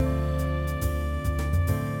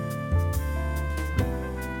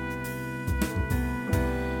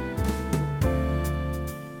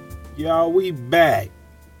Y'all, we back.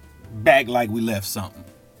 Back like we left something.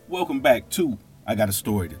 Welcome back to I Got a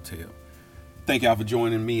Story to Tell. Thank y'all for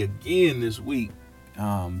joining me again this week.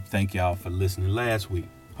 Thank y'all for listening last week.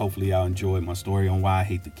 Hopefully y'all enjoyed my story on why I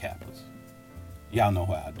hate the Kappas. Y'all know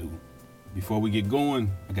how I do. Before we get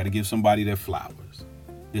going, I got to give somebody their flowers.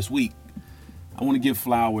 This week, I want to give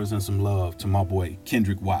flowers and some love to my boy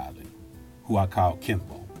Kendrick Wiley, who I call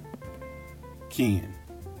Kimpo. Ken,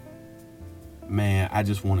 man, I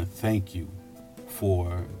just want to thank you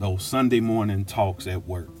for those Sunday morning talks at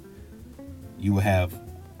work. You would have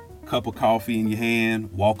a cup of coffee in your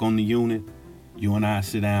hand, walk on the unit. You and I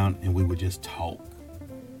sit down and we would just talk.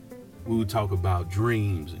 We would talk about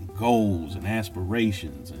dreams and goals and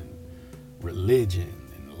aspirations and religion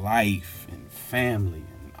and life and family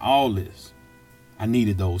and all this. I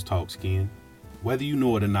needed those talks, Ken. Whether you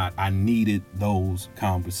know it or not, I needed those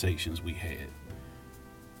conversations we had.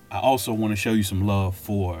 I also want to show you some love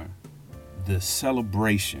for the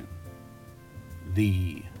celebration,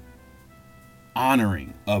 the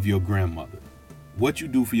honoring of your grandmother. What you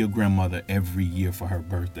do for your grandmother every year for her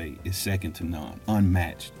birthday is second to none,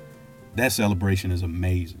 unmatched. That celebration is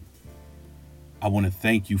amazing. I want to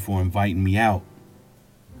thank you for inviting me out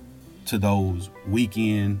to those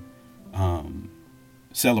weekend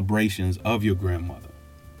celebrations of your grandmother.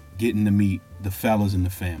 Getting to meet the fellas in the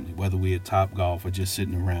family, whether we're at Topgolf or just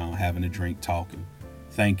sitting around having a drink talking.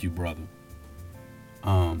 Thank you, brother.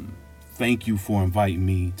 Thank you for inviting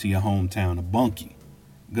me to your hometown of Bunkie.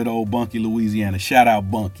 Good old Bunkie, Louisiana. Shout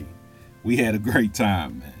out Bunkie. We had a great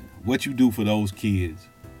time, man. What you do for those kids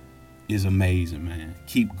is amazing, man.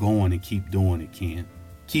 Keep going and keep doing it, Ken.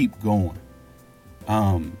 Keep going.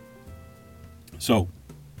 So,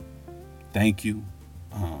 thank you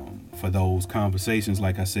for those conversations,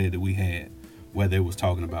 like I said, that we had, whether it was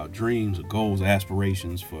talking about dreams or goals,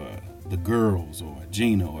 aspirations for the girls or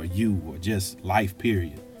Gina or you or just life,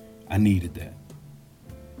 period. I needed that.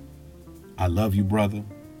 I love you, brother.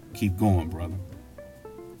 Keep going, brother.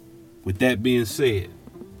 With that being said,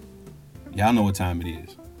 y'all know what time it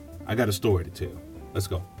is. I got a story to tell. Let's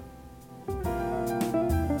go.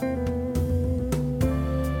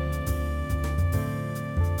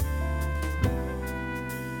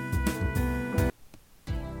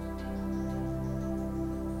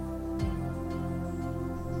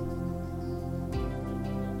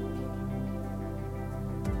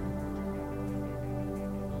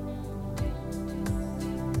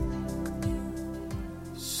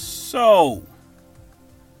 So,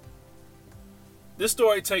 this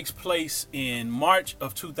story takes place in March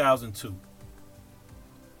of 2002.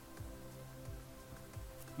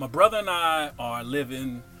 My brother and I are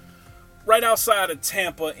living right outside of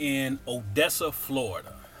Tampa in Odessa,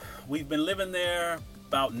 Florida. We've been living there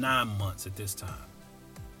about 9 months at this time.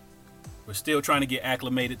 We're still trying to get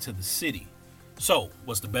acclimated to the city. So,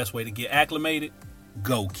 what's the best way to get acclimated?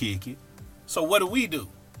 Go kick it. So what do?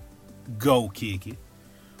 Go kick it.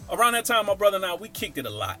 Around that time, my brother and I, we kicked it a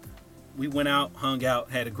lot. We went out, hung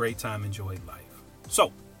out, had a great time, enjoyed life.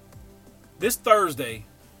 So, this Thursday,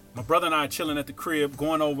 my brother and I are chilling at the crib,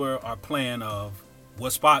 going over our plan of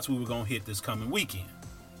what spots we were going to hit this coming weekend.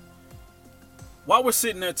 While we're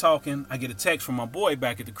sitting there talking, I get a text from my boy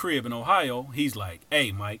back at the crib in Ohio. He's like,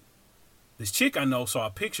 "Hey, Mike, this chick I know saw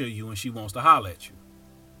a picture of you and she wants to holler at you."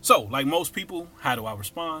 So, like most people, how do I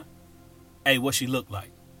respond? "Hey, what she look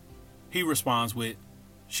like?" He responds with,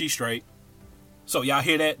 "She straight." So y'all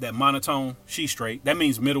hear that monotone, she straight. That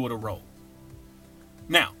means middle of the road.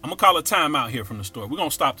 Now, I'm going to call a timeout here from the story. We're going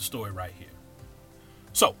to stop the story right here.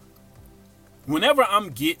 So, whenever I'm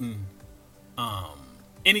getting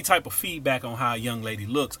any type of feedback on how a young lady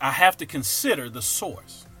looks, I have to consider the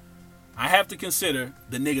source. I have to consider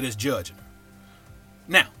the nigga that's judging her.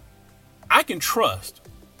 Now, I can trust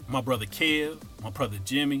my brother Kev, my brother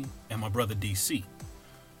Jimmy, and my brother DC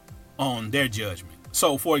on their judgment.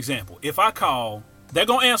 So, for example, if I call, they're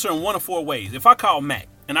going to answer in one of four ways. If I call Mac,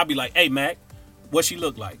 and I'll be like, "Hey, Mac, what she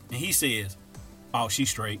look like?" And he says, "Oh, she's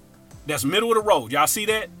straight." That's middle of the road. Y'all see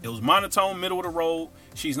that? It was monotone, middle of the road.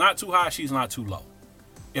 She's not too high, she's not too low.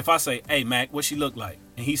 If I say, "Hey, Mac, what she look like?"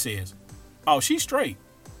 And he says, "Oh, she's straight."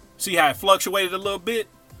 See how it fluctuated a little bit?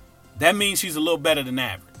 That means she's a little better than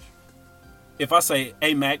average. If I say,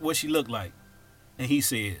 "Hey, Mac, what she look like?" And he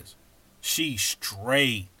says, "She's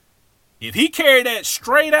straight." If he carried that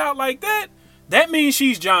straight out like that, that means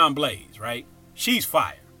she's John Blaze, right? She's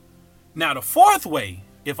fire. Now, the fourth way,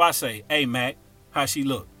 if I say, "Hey, Mac, how she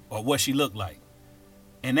look?" Or what she look like.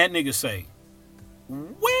 And that nigga say,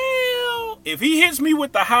 "Well," if he hits me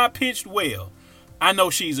with the high-pitched well, I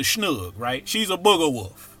know she's a schnug, right? She's a booger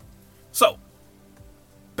wolf. So,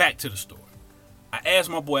 back to the story. I asked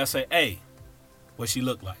my boy, I say, hey, what she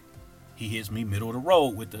look like? He hits me middle of the road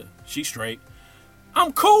with she straight.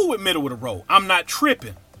 I'm cool with middle of the road. I'm not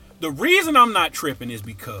tripping. The reason I'm not tripping is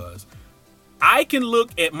because I can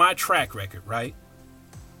look at my track record, right?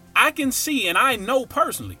 I can see, and I know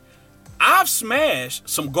personally, I've smashed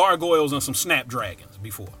some gargoyles and some snapdragons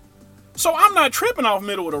before. So I'm not tripping off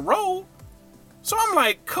middle of the road. So I'm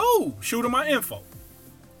like, cool, shoot her my info.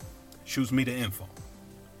 Shoots me the info.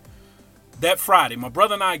 That Friday, my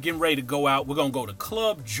brother and I are getting ready to go out. We're going to go to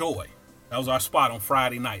Club Joy. That was our spot on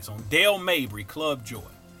Friday nights on Dale Mabry, Club Joy.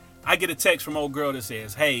 I get a text from old girl that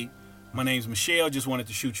says, hey, my name's Michelle. Just wanted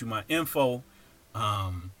to shoot you my info.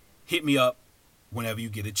 Hit me up whenever you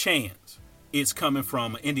get a chance. It's coming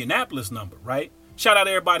from an Indianapolis number, right? Shout out to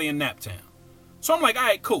everybody in Naptown. So I'm like, all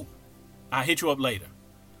right, cool. I'll hit you up later.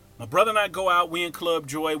 My brother and I go out. We in Club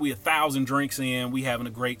Joy. We 1,000 drinks in. We having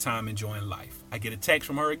a great time enjoying life. I get a text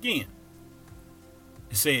from her again.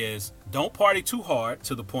 It says, don't party too hard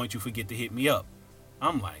to the point you forget to hit me up.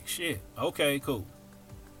 I'm like, shit, okay, cool.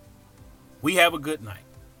 We have a good night.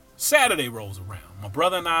 Saturday rolls around. My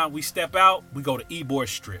brother and I, we step out. We go to Ybor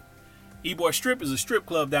Strip. Ybor Strip is a strip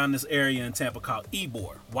club down in this area in Tampa called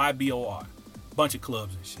Ybor, Y-B-O-R. Bunch of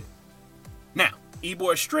clubs and shit. Now,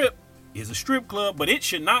 Ybor Strip is a strip club, but it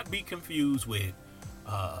should not be confused with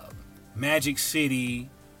Magic City,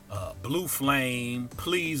 Blue Flame,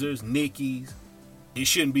 Pleasers, Nickies. It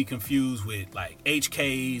shouldn't be confused with like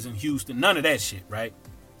HKs in Houston. None of that shit, right?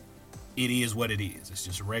 It is what it is. It's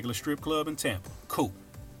just a regular strip club in Tampa. Cool.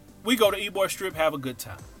 We go to Ybor Strip, have a good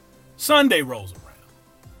time. Sunday rolls around.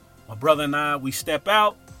 My brother and I, we step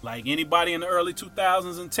out like anybody in the early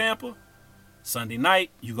 2000s in Tampa. Sunday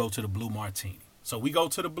night, you go to the Blue Martini. So we go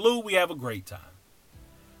to the Blue, we have a great time.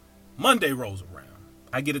 Monday rolls around.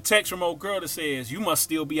 I get a text from old girl that says, you must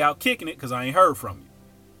still be out kicking it because I ain't heard from you.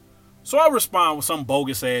 So I respond with some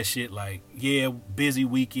bogus ass shit like, yeah, busy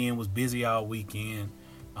weekend, was busy all weekend.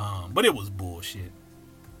 But it was bullshit.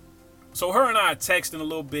 So her and I are texting a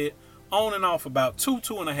little bit, on and off about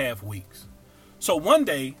 2.5 weeks. So one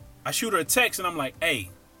day, I shoot her a text and I'm like, hey,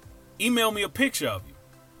 email me a picture of you.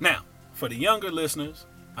 Now, for the younger listeners,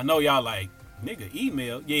 I know y'all like, nigga,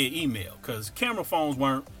 email? Yeah, email. Because camera phones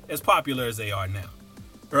weren't as popular as they are now.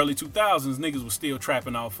 Early 2000s, niggas was still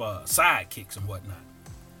trapping off sidekicks and whatnot.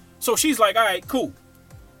 So she's like, all right, cool.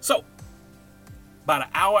 So, about an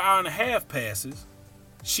hour and a half passes.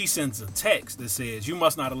 She sends a text that says, you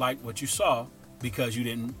must not have liked what you saw because you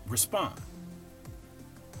didn't respond.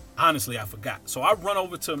 Honestly, I forgot. So I run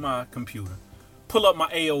over to my computer, pull up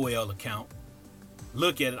my AOL account,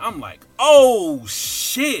 look at it. I'm like, oh,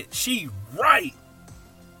 shit, she right.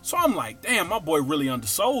 So I'm like, damn, my boy really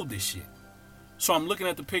undersold this shit. So I'm looking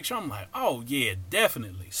at the picture. I'm like, oh, yeah,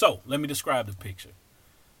 definitely. So let me describe the picture.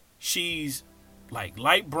 She's like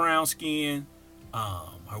light brown skin.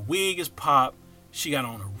 Her wig is popped. She got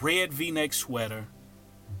on a red V-neck sweater.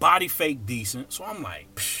 Body fake decent. So I'm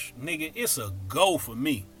like, nigga, it's a go for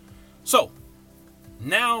me. So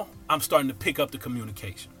now I'm starting to pick up the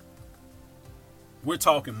communication. We're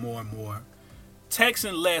talking more and more.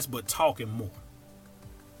 Texting less, but talking more.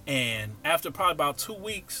 And after probably about 2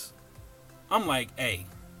 weeks, I'm like, hey,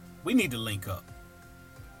 we need to link up.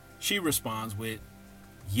 She responds with,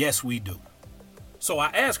 yes, we do. So I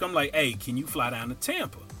ask her, I'm like, hey, can you fly down to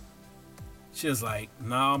Tampa? She was like,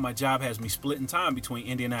 no, my job has me splitting time between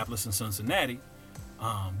Indianapolis and Cincinnati.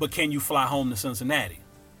 But can you fly home to Cincinnati?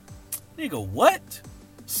 Nigga, what?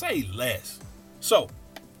 Say less. So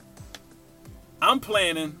I'm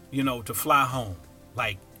planning, to fly home.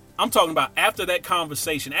 Like, I'm talking about after that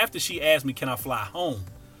conversation, after she asked me, can I fly home?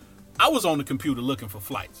 I was on the computer looking for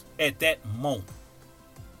flights at that moment.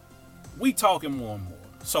 We talking more and more.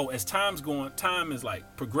 So as time is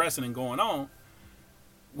like progressing and going on,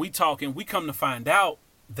 we come to find out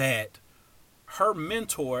that her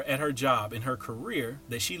mentor at her job in her career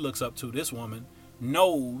that she looks up to, this woman,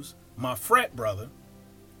 knows my frat brother,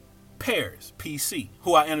 Paris, PC,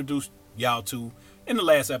 who I introduced y'all to in the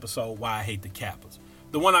last episode, Why I Hate the Kappas.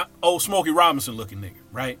 The one, old Smokey Robinson looking nigga,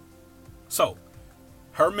 right? So,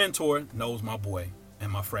 her mentor knows my boy and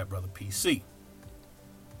my frat brother, PC.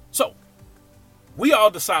 So, we all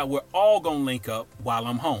decide we're all going to link up while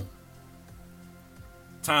I'm home.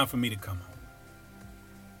 Time for me to come home.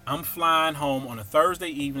 I'm flying home on a Thursday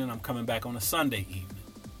evening. I'm coming back on a Sunday evening.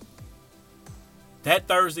 That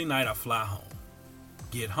Thursday night, I fly home.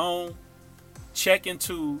 Get home. Check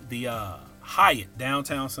into the Hyatt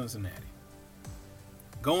downtown Cincinnati.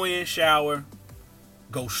 Go in, shower.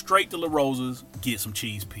 Go straight to La Rosa's. Get some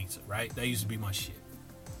cheese pizza, right? That used to be my shit.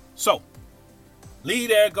 So, leave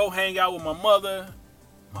there, go hang out with my mother.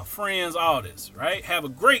 my friends, all this, right? Have a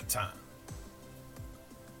great time.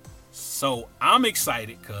 So I'm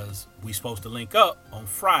excited because we supposed to link up on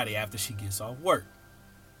Friday after she gets off work.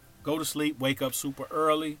 Go to sleep, wake up super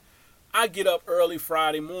early. I get up early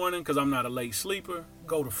Friday morning because I'm not a late sleeper.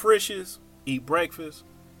 Go to Frisch's, eat breakfast,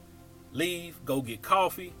 leave, go get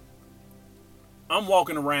coffee. I'm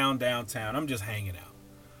walking around downtown. I'm just hanging out.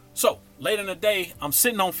 So later in the day, I'm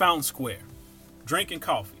sitting on Fountain Square, drinking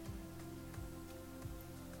coffee.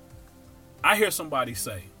 I hear somebody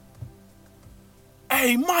say,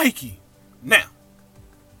 "Hey, Mikey." Now,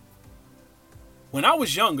 when I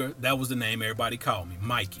was younger, that was the name everybody called me,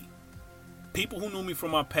 Mikey. People who knew me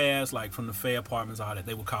from my past, like from the Fair Apartments, all that,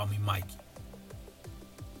 they would call me Mikey.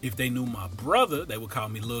 If they knew my brother, they would call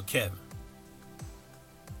me Lil Kevin.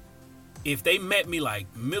 If they met me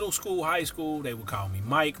like middle school, high school, they would call me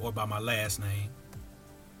Mike or by my last name.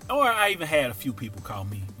 Or I even had a few people call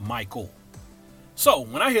me Michael. So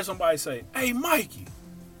when I hear somebody say, "Hey, Mikey,"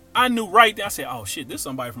 I knew right there. I said, "Oh shit, this is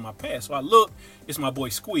somebody from my past." So I look, it's my boy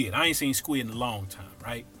Squid. I ain't seen Squid in a long time,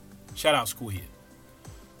 right? Shout out Squid.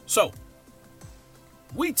 So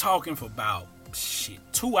we talking for about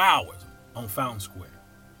 2 hours on Fountain Square.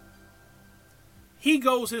 He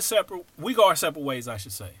goes his separate, we go our separate ways, I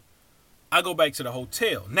should say. I go back to the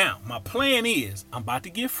hotel. Now, my plan is I'm about to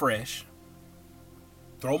get fresh,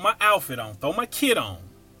 throw my outfit on, throw my kit on,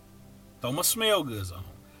 throw my smell goods on,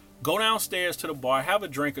 go downstairs to the bar, have a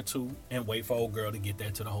drink or two, and wait for old girl to get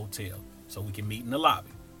there to the hotel so we can meet in the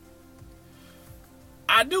lobby.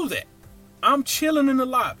 I do that. I'm chilling in the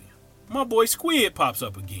lobby. My boy Squid pops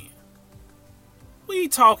up again. We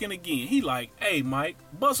talking again. He like, "Hey, Mike,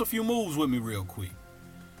 bust a few moves with me real quick."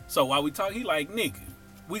 So while we talk, he like, "Nigga,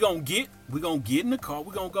 we gonna get in the car.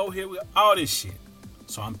 We gonna go here with all this shit."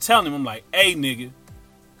 So I'm telling him, I'm like, "Hey, nigga,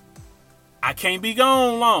 I can't be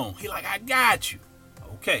gone long." He like, "I got you."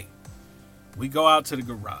 Okay. We go out to the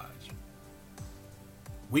garage.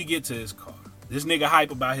 We get to his car. This nigga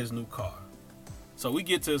hype about his new car. So we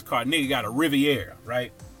get to his car. Nigga got a Riviera,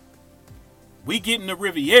 right? We get in the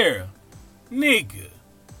Riviera. Nigga,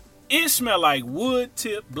 it smell like wood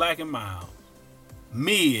tip Black and Mild,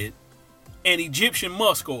 mid, and Egyptian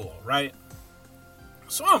musk oil, right?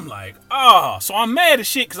 So I'm like, so I'm mad as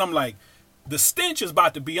shit because I'm like, the stench is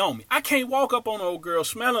about to be on me. I can't walk up on an old girl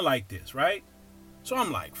smelling like this, right? So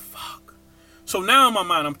I'm like, fuck. So now in my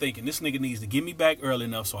mind, I'm thinking this nigga needs to get me back early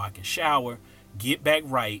enough so I can shower, get back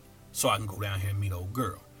right, so I can go down here and meet old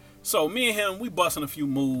girl. So me and him, we busting a few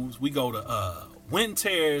moves. We go to Winton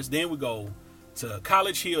Terrace, then we go to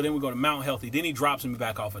College Hill, then we go to Mount Healthy. Then he drops me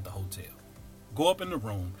back off at the hotel. Go up in the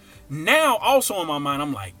room. Now, also in my mind,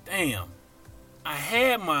 I'm like, damn, I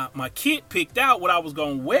had my kit picked out what I was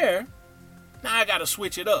going to wear. Now I got to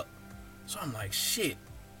switch it up. So I'm like, shit.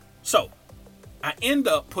 So I end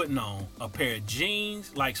up putting on a pair of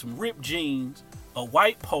jeans, like some ripped jeans, a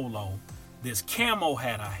white polo, this camo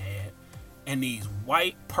hat I had, and these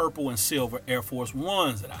white, purple, and silver Air Force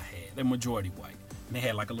Ones that I had. They're majority white. And they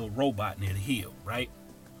had like a little robot near the heel, right?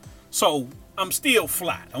 So I'm still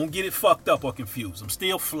fly. Don't get it fucked up or confused. I'm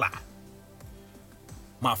still fly.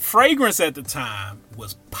 My fragrance at the time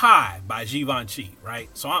was Pie by Givenchy, right?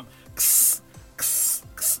 So I'm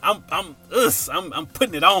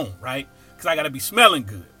putting it on, right? Because I got to be smelling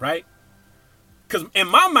good, right? Because in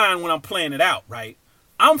my mind, when I'm playing it out, right,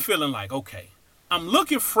 I'm feeling like, okay, I'm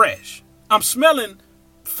looking fresh. I'm smelling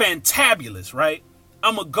fantabulous, right?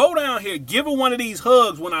 I'm going to go down here, give her one of these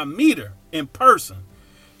hugs when I meet her in person.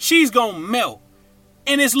 She's going to melt.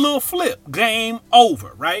 And it's little flip. Game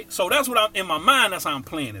over, right? So that's what I'm, in my mind, that's how I'm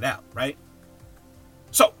playing it out, right?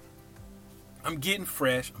 So I'm getting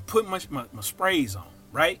fresh. I'm putting my sprays on,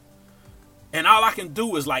 right? And all I can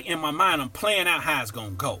do is, like, in my mind, I'm playing out how it's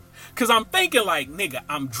going to go. Because I'm thinking, like, nigga,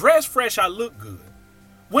 I'm dressed fresh. I look good.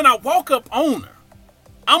 When I walk up on her,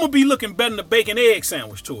 I'm going to be looking better than a bacon egg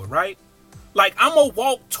sandwich to her, right? Like, I'm going to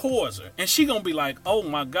walk towards her, and she going to be like, oh,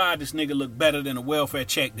 my God, this nigga look better than a welfare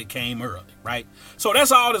check that came early, right? So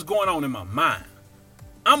that's all that's going on in my mind.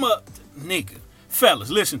 Nigga, fellas,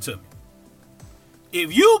 listen to me.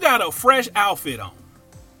 If you got a fresh outfit on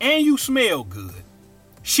and you smell good,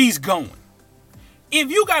 she's going. If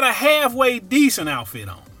you got a halfway decent outfit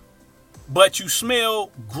on, but you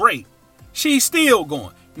smell great, she's still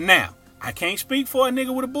going. Now, I can't speak for a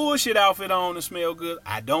nigga with a bullshit outfit on and smell good.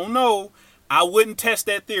 I don't know. I wouldn't test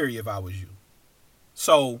that theory if I was you.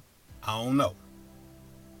 So, I don't know.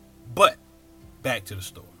 But, back to the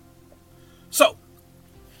story. So,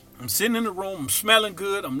 I'm sitting in the room. I'm smelling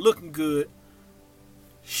good. I'm looking good.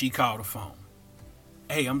 She called the phone.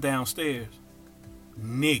 Hey, I'm downstairs.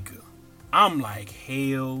 Nigga. I'm like,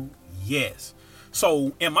 hell yes.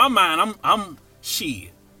 So in my mind, I'm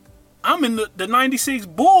shit. I'm in the 96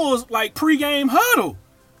 Bulls like pregame huddle.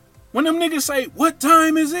 When them niggas say, what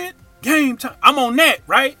time is it? Game time. I'm on that,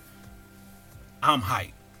 right? I'm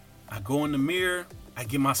hyped. I go in the mirror. I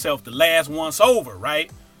give myself the last once over, right?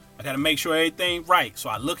 I got to make sure everything's right. So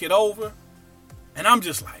I look it over. And I'm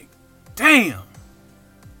just like, damn.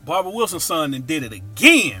 Barbara Wilson's son then did it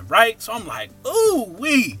again, right? So I'm like, ooh,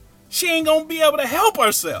 wee. She ain't going to be able to help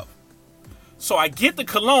herself. So I get the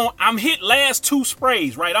cologne. I'm hit last 2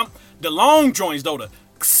 sprays, right? I'm the long joints, though, the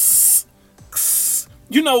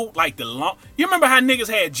you know, like the long. You remember how niggas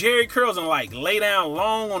had Jerry curls and like lay down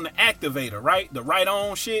long on the activator, right? The right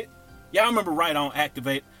on shit. Y'all remember right on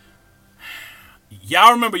activate?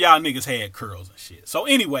 Y'all remember y'all niggas had curls and shit. So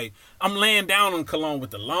anyway, I'm laying down on cologne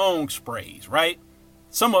with the long sprays, right?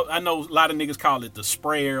 I know a lot of niggas call it the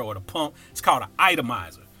sprayer or the pump. It's called an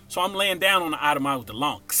itomizer. So I'm laying down on the itomizer with the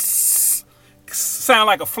long. Sound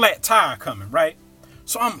like a flat tire coming, right?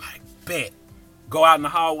 So I'm like, bet. Go out in the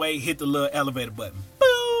hallway, hit the little elevator button.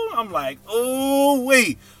 Boom! I'm like, ooh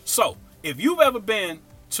wee. So if you've ever been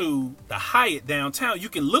to the Hyatt downtown, you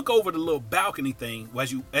can look over the little balcony thing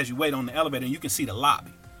as you wait on the elevator, and you can see the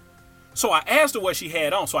lobby. So I asked her what she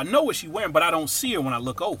had on, so I know what she's wearing, but I don't see her when I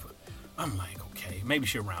look over. I'm like, okay, maybe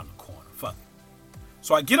she's around the corner. Fuck it.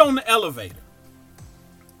 So I get on the elevator.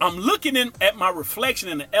 I'm looking at my reflection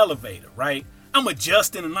in the elevator, right? I'm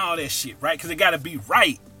adjusting and all that shit, right? Because it got to be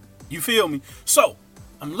right. You feel me? So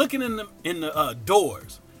I'm looking in the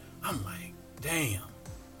doors. I'm like, damn,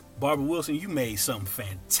 Barbara Wilson, you made something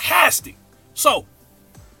fantastic. So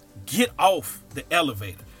get off the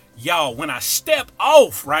elevator. Y'all, when I step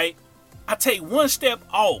off, right? I take one step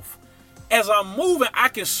off. As I'm moving, I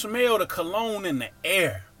can smell the cologne in the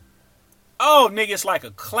air. Oh, nigga, it's like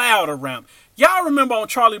a cloud around. Y'all remember on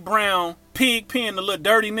Charlie Brown, Pigpen, the little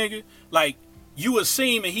dirty nigga? Like, you would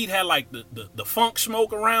see him and he'd have like the funk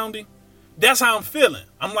smoke around him. That's how I'm feeling.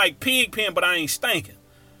 I'm like Pigpen, but I ain't stinking.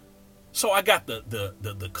 So I got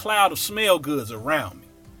the cloud of smell goods around me.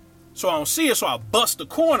 So I don't see it, so I bust the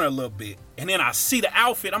corner a little bit. And then I see the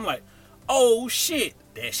outfit. I'm like, oh, shit.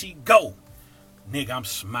 There she go. Nigga, I'm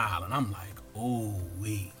smiling. I'm like, ooh,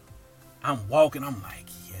 wee. I'm walking. I'm like,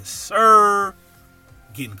 yes, sir.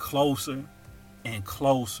 Getting closer and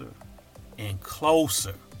closer and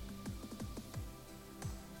closer.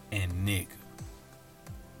 And nigga,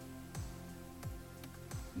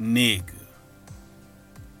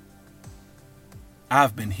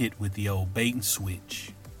 I've been hit with the old bait and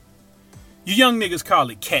switch. You young niggas call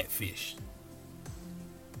it catfish.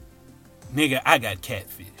 Nigga, I got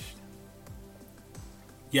catfished.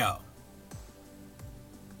 Yo,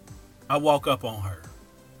 I walk up on her,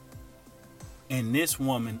 and this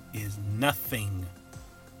woman is nothing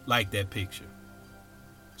like that picture.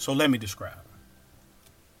 So let me describe her.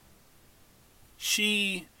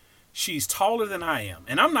 She's taller than I am,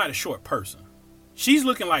 and I'm not a short person. She's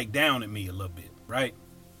looking like down at me a little bit, right?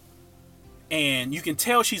 And you can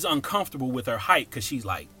tell she's uncomfortable with her height because she's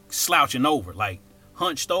like slouching over, like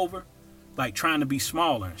hunched over, like trying to be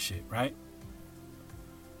smaller and shit, right?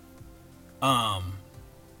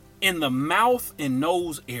 In the mouth and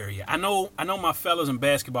nose area, I know my fellas and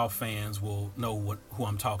basketball fans will know who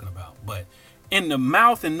I'm talking about, but in the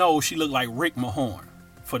mouth and nose, she looked like Rick Mahorn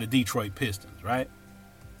for the Detroit Pistons, right?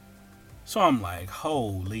 So I'm like,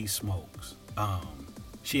 holy smokes.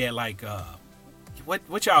 She had like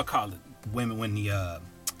what y'all call it? Women when the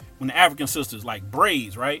African sisters like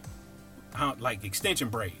braids, right? Like extension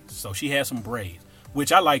braids. So she had some braids,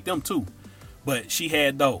 which I like them too. But she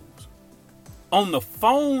had those. On the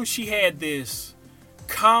phone, she had this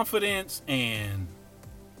confidence and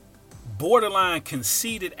borderline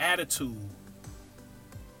conceited attitude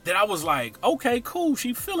that I was like, okay, cool.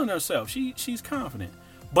 She's feeling herself. She's confident.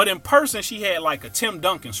 But in person, she had like a Tim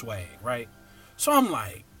Duncan swag, right? So I'm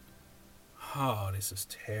like, oh, this is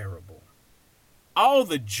terrible. All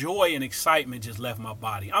the joy and excitement just left my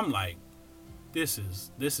body. I'm like, this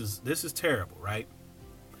is terrible, right?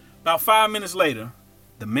 About 5 minutes later,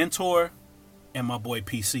 the mentor and my boy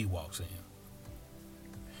PC walks in.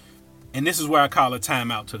 And this is where I call a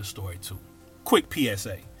timeout to the story too. Quick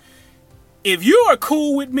PSA. If you are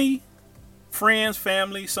cool with me, friends,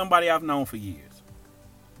 family, somebody I've known for years,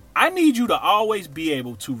 I need you to always be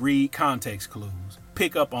able to read context clues,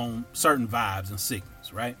 pick up on certain vibes and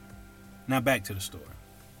signals, right? Now back to the story.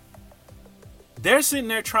 They're sitting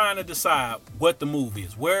there trying to decide what the move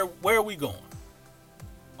is. Where are we going?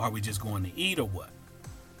 Are we just going to eat or what?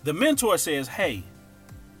 The mentor says, hey,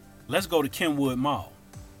 let's go to Kenwood Mall.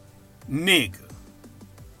 Nigga.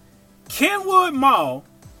 Kenwood Mall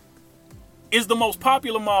is the most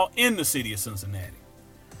popular mall in the city of Cincinnati.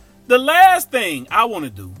 The last thing I want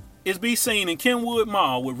to do is be seen in Kenwood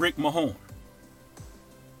Mall with Rick Mahorn.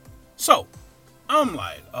 So, I'm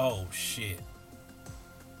like, oh shit.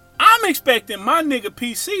 I'm expecting my nigga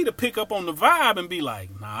PC to pick up on the vibe and be like,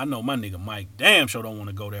 nah, I know my nigga Mike damn sure don't want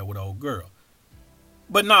to go there with old girl.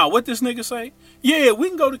 But nah, what this nigga say? Yeah, we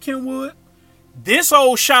can go to Kenwood. This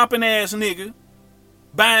old shopping ass nigga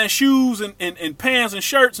buying shoes and pants and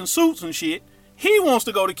shirts and suits and shit, he wants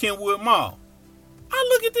to go to Kenwood Mall. I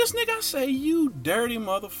look at this nigga, I say, you dirty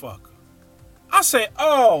motherfucker. I say,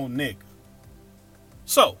 oh nigga.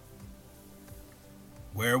 So,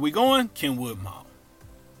 where are we going? Kenwood Mall.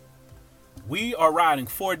 We are riding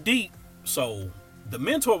 4 deep, so the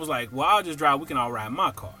mentor was like, well, I'll just drive, we can all ride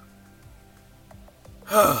my car.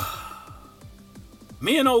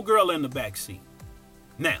 Me and old girl in the back seat.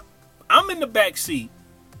 Now, I'm in the back seat.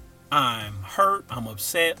 I'm hurt, I'm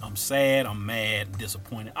upset, I'm sad, I'm mad,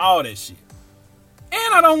 disappointed, all that shit.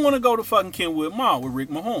 And I don't want to go to fucking Kenwood Mall with Rick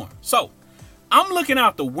Mahorn. So, I'm looking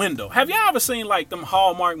out the window. Have y'all ever seen like them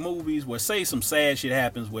Hallmark movies where say some sad shit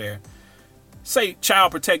happens where say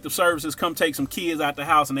Child Protective Services come take some kids out the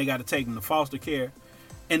house and they got to take them to foster care.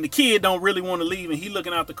 And the kid don't really want to leave and he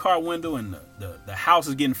looking out the car window and the house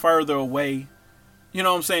is getting further away. You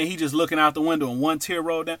know what I'm saying? He just looking out the window and one tear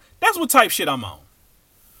rolled down. That's what type shit I'm on.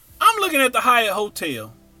 I'm looking at the Hyatt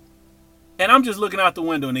Hotel and I'm just looking out the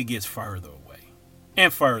window and it gets further away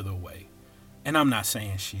and further away. And I'm not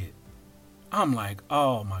saying shit. I'm like,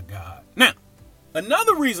 oh my God. Now,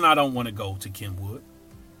 another reason I don't want to go to Kenwood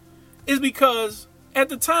is because at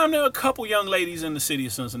the time there were a couple young ladies in the city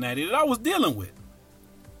of Cincinnati that I was dealing with,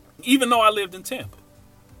 even though I lived in Tampa.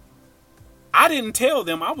 I didn't tell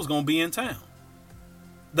them I was going to be in town.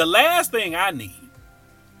 The last thing I need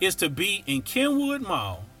is to be in Kenwood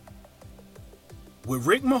Mall with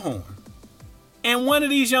Rick Mahorn and one of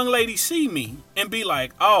these young ladies see me and be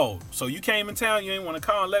like, oh, so you came in town, you ain't want to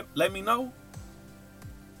call and let me know?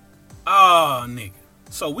 Oh, nigga.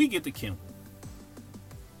 So we get to Kenwood.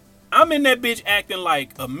 I'm in that bitch acting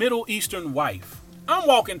like a Middle Eastern wife. I'm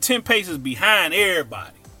walking 10 paces behind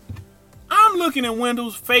everybody. I'm looking in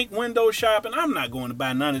windows, fake window shopping. I'm not going to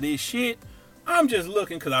buy none of this shit. I'm just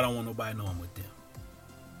looking because I don't want nobody knowing with them.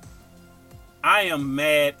 I am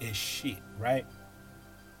mad as shit, right?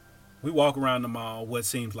 We walk around the mall what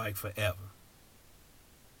seems like forever.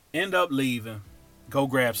 End up leaving. Go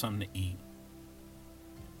grab something to eat.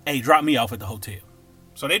 Hey, drop me off at the hotel.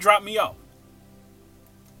 So they drop me off.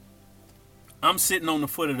 I'm sitting on the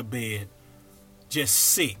foot of the bed, just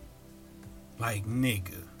sick. Like,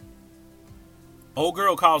 nigga. Old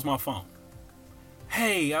girl calls my phone.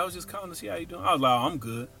 Hey, I was just calling to see how you doing. I was like, oh, I'm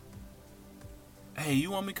good. Hey,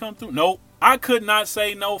 you want me to come through? Nope. I could not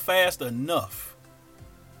say no fast enough.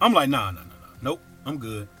 I'm like, nah. Nope, I'm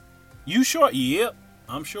good. You sure? Yep,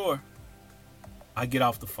 I'm sure. I get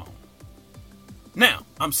off the phone. Now,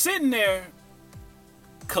 I'm sitting there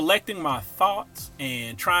collecting my thoughts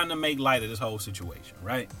and trying to make light of this whole situation,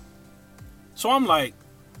 right? So I'm like,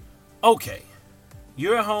 okay,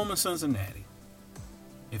 you're at home in Cincinnati.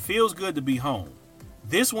 It feels good to be home.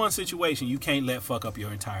 This one situation you can't let fuck up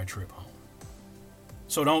your entire trip home.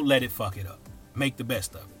 So don't let it fuck it up. Make the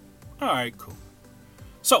best of it. All right, cool.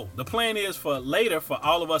 So the plan is for later for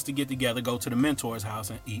all of us to get together, go to the mentor's house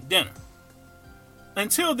and eat dinner.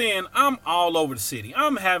 Until then, I'm all over the city.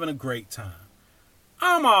 I'm having a great time.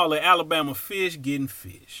 I'm all at Alabama Fish getting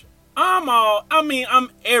fish. I'm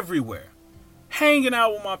everywhere. Hanging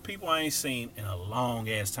out with my people I ain't seen in a long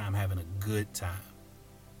ass time, having a good time.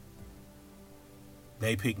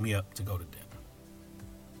 They pick me up to go to dinner.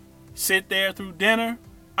 Sit there through dinner.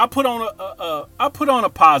 I put on a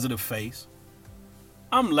positive face.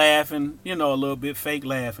 I'm laughing, a little bit fake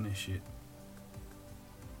laughing and shit.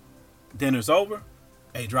 Dinner's over.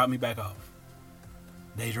 Hey, drop me back off.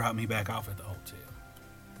 They drop me back off at the hotel.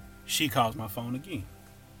 She calls my phone again.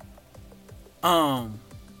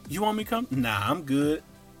 You want me to come? Nah, I'm good.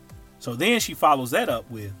 So then she follows that up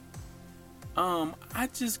with, I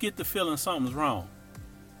just get the feeling something's wrong.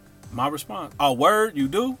 My response, oh, word, you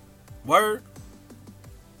do? Word?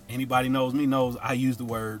 Anybody knows me knows I use the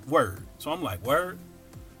word. So I'm like, word?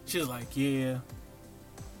 She's like, yeah.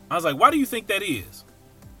 I was like, why do you think that is?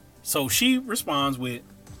 So she responds with,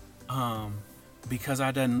 because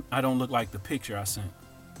I don't look like the picture I sent.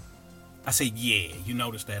 I said, yeah, you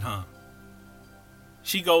noticed that, huh?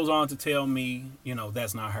 She goes on to tell me,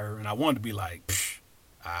 that's not her. And I wanted to be like, psh,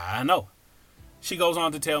 I know. She goes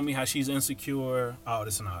on to tell me how she's insecure, all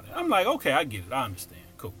this and all that. I'm like, okay, I get it. I understand.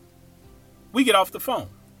 Cool. We get off the phone.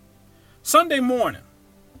 Sunday morning.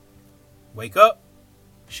 Wake up.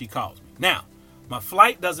 she calls me. Now, my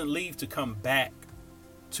flight doesn't leave to come back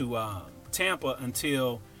to Tampa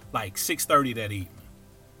until like 6:30 that evening.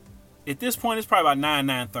 At this point, it's probably about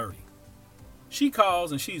 9:30. She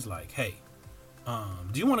calls and she's like, hey,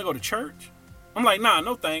 do you want to go to church? I'm like, nah,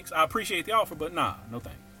 no thanks. I appreciate the offer, but nah, no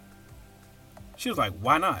thanks. She was like,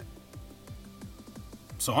 why not?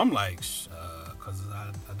 So I'm like, because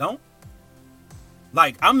I don't.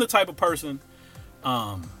 Like, I'm the type of person,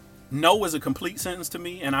 no is a complete sentence to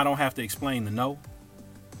me, and I don't have to explain the no.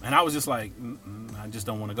 And I was just like, I just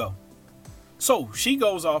don't want to go. So she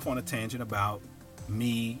goes off on a tangent about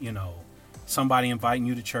me, somebody inviting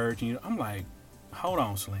you to church. And I'm like, hold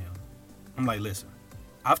on, Slim. I'm like, listen,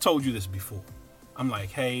 I've told you this before. I'm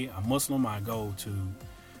like, hey, I'm Muslim. I go to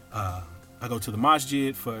the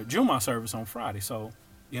masjid for Jummah service on Friday. So,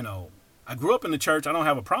 I grew up in the church. I don't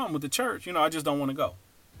have a problem with the church. I just don't want to go.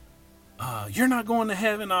 You're not going to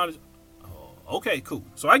heaven. Oh, okay, cool.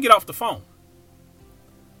 So I get off the phone.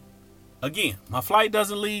 Again, my flight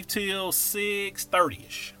doesn't leave till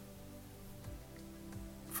 6:30ish.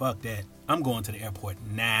 Fuck that. I'm going to the airport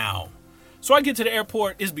now. So I get to the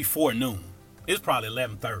airport. It's before noon. It's probably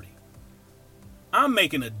 11:30. I'm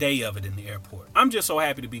making a day of it in the airport. I'm just so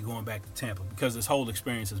happy to be going back to Tampa because this whole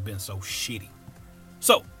experience has been so shitty.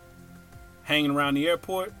 So, hanging around the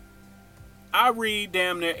airport, I read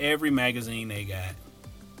damn near every magazine they got.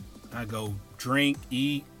 I go drink,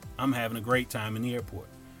 eat. I'm having a great time in the airport.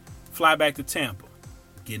 Fly back to Tampa.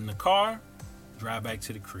 Get in the car. Drive back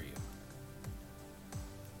to the crib.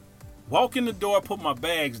 Walk in the door, put my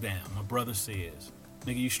bags down. My brother says,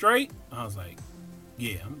 nigga, you straight? I was like,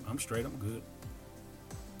 yeah, I'm straight. I'm good.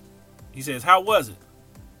 He says, how was it?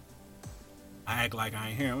 I act like I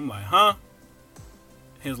ain't hear him. I'm like, huh?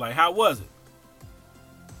 He was like, how was it?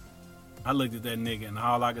 I looked at that nigga and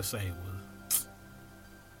all I could say was,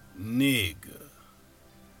 nigga.